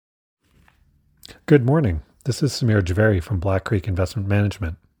Good morning. This is Samir Javeri from Black Creek Investment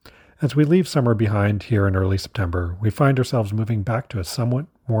Management. As we leave summer behind here in early September, we find ourselves moving back to a somewhat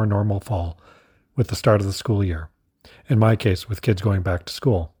more normal fall with the start of the school year. In my case, with kids going back to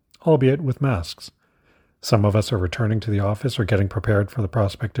school, albeit with masks. Some of us are returning to the office or getting prepared for the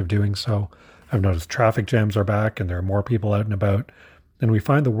prospect of doing so. I've noticed traffic jams are back and there are more people out and about, and we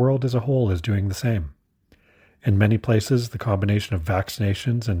find the world as a whole is doing the same. In many places, the combination of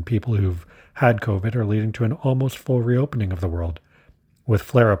vaccinations and people who've had COVID are leading to an almost full reopening of the world, with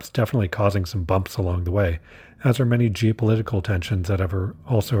flare-ups definitely causing some bumps along the way, as are many geopolitical tensions that have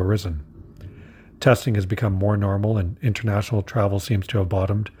also arisen. Testing has become more normal and international travel seems to have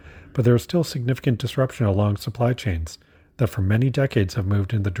bottomed, but there is still significant disruption along supply chains that for many decades have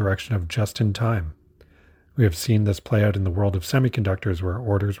moved in the direction of just-in-time. We have seen this play out in the world of semiconductors where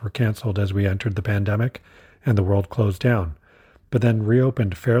orders were canceled as we entered the pandemic and the world closed down, but then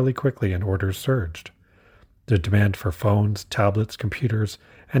reopened fairly quickly and orders surged. The demand for phones, tablets, computers,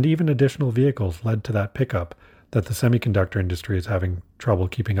 and even additional vehicles led to that pickup that the semiconductor industry is having trouble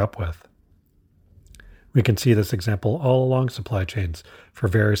keeping up with. We can see this example all along supply chains for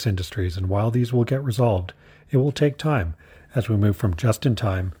various industries, and while these will get resolved, it will take time as we move from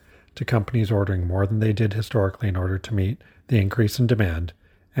just-in-time to companies ordering more than they did historically in order to meet the increase in demand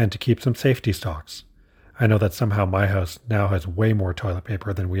and to keep some safety stocks. I know that somehow my house now has way more toilet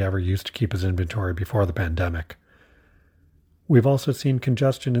paper than we ever used to keep as inventory before the pandemic. We've also seen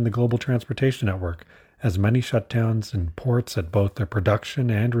congestion in the global transportation network, as many shutdowns in ports at both the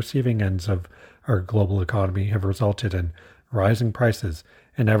production and receiving ends of our global economy have resulted in rising prices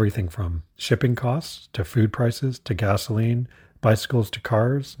in everything from shipping costs to food prices to gasoline, bicycles to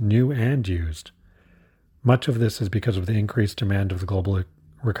cars, new and used. Much of this is because of the increased demand of the global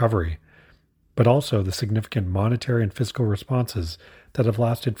recovery, but also the significant monetary and fiscal responses that have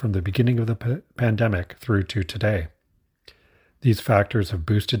lasted from the beginning of the pandemic through to today. These factors have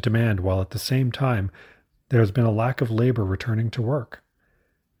boosted demand while at the same time there has been a lack of labor returning to work.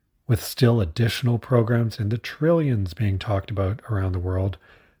 With still additional programs in the trillions being talked about around the world,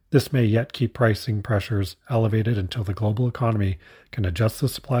 this may yet keep pricing pressures elevated until the global economy can adjust the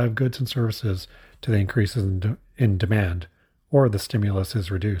supply of goods and services to the increases in demand, or the stimulus is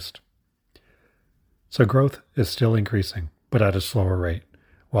reduced. So growth is still increasing, but at a slower rate,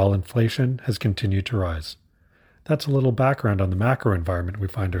 while inflation has continued to rise. That's a little background on the macro environment we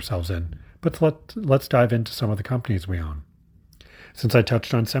find ourselves in, but let's dive into some of the companies we own. Since I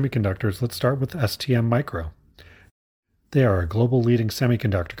touched on semiconductors, let's start with STM Micro. They are a global leading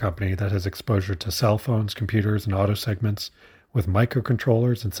semiconductor company that has exposure to cell phones, computers, and auto segments with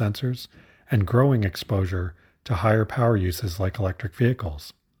microcontrollers and sensors, and growing exposure to higher power uses like electric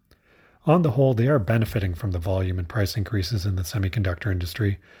vehicles. On the whole, they are benefiting from the volume and price increases in the semiconductor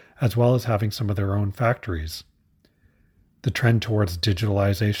industry, as well as having some of their own factories. The trend towards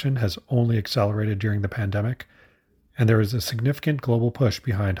digitalization has only accelerated during the pandemic, and there is a significant global push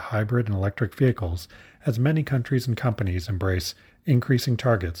behind hybrid and electric vehicles as many countries and companies embrace increasing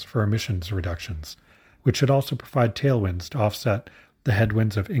targets for emissions reductions, which should also provide tailwinds to offset the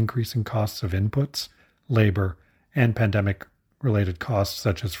headwinds of increasing costs of inputs, labor, and pandemic-related costs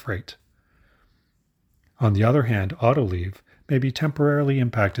such as freight. On the other hand, Autoliv may be temporarily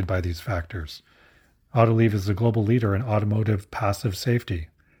impacted by these factors. Autoliv is the global leader in automotive passive safety.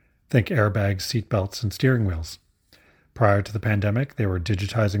 Think airbags, seatbelts, and steering wheels. Prior to the pandemic, they were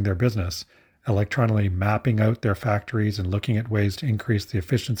digitizing their business, electronically mapping out their factories and looking at ways to increase the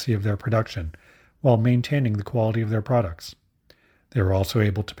efficiency of their production while maintaining the quality of their products. They were also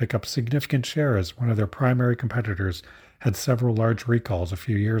able to pick up significant share as one of their primary competitors had several large recalls a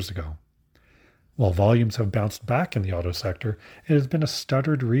few years ago. While volumes have bounced back in the auto sector, it has been a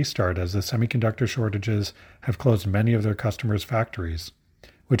stuttered restart as the semiconductor shortages have closed many of their customers' factories,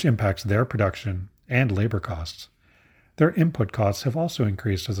 which impacts their production and labor costs. Their input costs have also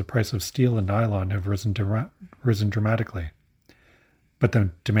increased as the price of steel and nylon have risen dramatically. But the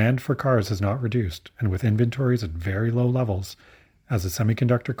demand for cars has not reduced, and with inventories at very low levels, as the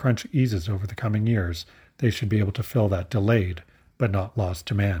semiconductor crunch eases over the coming years, they should be able to fill that delayed but not lost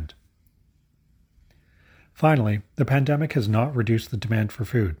demand. Finally, the pandemic has not reduced the demand for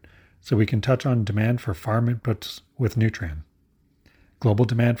food, so we can touch on demand for farm inputs with Nutrien. Global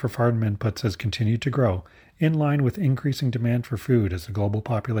demand for farm inputs has continued to grow, in line with increasing demand for food as the global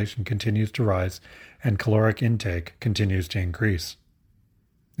population continues to rise and caloric intake continues to increase,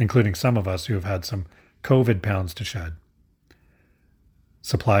 including some of us who have had some COVID pounds to shed.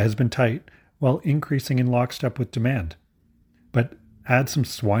 Supply has been tight while increasing in lockstep with demand. But add some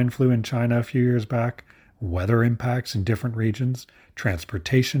swine flu in China a few years back, weather impacts in different regions,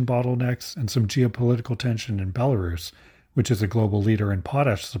 transportation bottlenecks, and some geopolitical tension in Belarus, which is a global leader in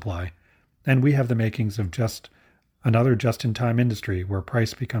potash supply, and we have the makings of just another just-in-time industry where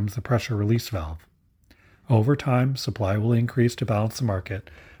price becomes the pressure release valve. Over time, supply will increase to balance the market,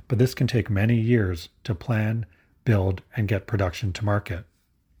 but this can take many years to plan, build, and get production to market.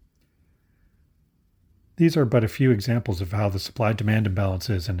 These are but a few examples of how the supply-demand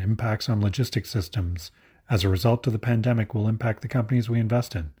imbalances and impacts on logistics systems as a result of the pandemic will impact the companies we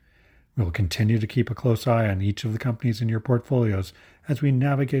invest in. We will continue to keep a close eye on each of the companies in your portfolios as we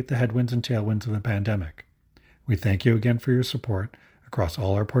navigate the headwinds and tailwinds of the pandemic. We thank you again for your support across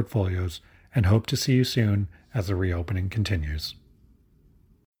all our portfolios and hope to see you soon as the reopening continues.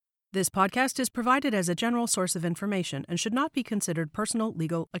 This podcast is provided as a general source of information and should not be considered personal,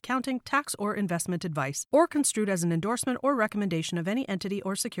 legal, accounting, tax, or investment advice, or construed as an endorsement or recommendation of any entity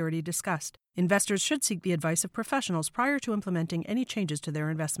or security discussed. Investors should seek the advice of professionals prior to implementing any changes to their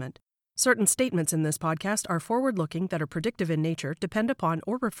investment. Certain statements in this podcast are forward-looking that are predictive in nature, depend upon,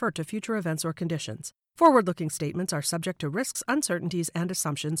 or refer to future events or conditions. Forward-looking statements are subject to risks, uncertainties, and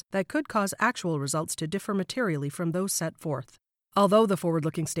assumptions that could cause actual results to differ materially from those set forth. Although the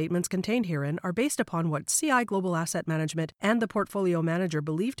forward-looking statements contained herein are based upon what CI Global Asset Management and the portfolio manager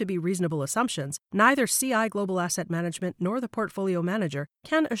believe to be reasonable assumptions, neither CI Global Asset Management nor the portfolio manager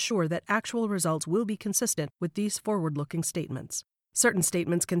can assure that actual results will be consistent with these forward-looking statements. Certain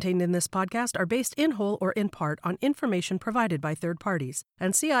statements contained in this podcast are based in whole or in part on information provided by third parties,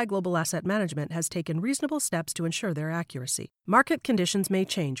 and CI Global Asset Management has taken reasonable steps to ensure their accuracy. Market conditions may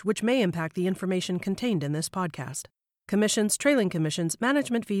change, which may impact the information contained in this podcast. Commissions, trailing commissions,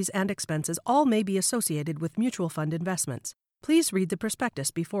 management fees, and expenses all may be associated with mutual fund investments. Please read the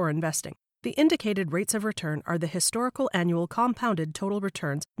prospectus before investing. The indicated rates of return are the historical annual compounded total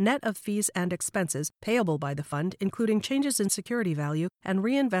returns net of fees and expenses payable by the fund, including changes in security value and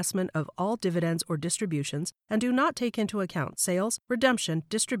reinvestment of all dividends or distributions, and do not take into account sales, redemption,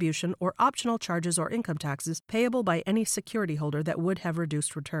 distribution, or optional charges or income taxes payable by any security holder that would have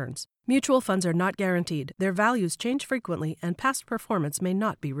reduced returns. Mutual funds are not guaranteed, their values change frequently, and past performance may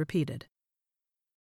not be repeated.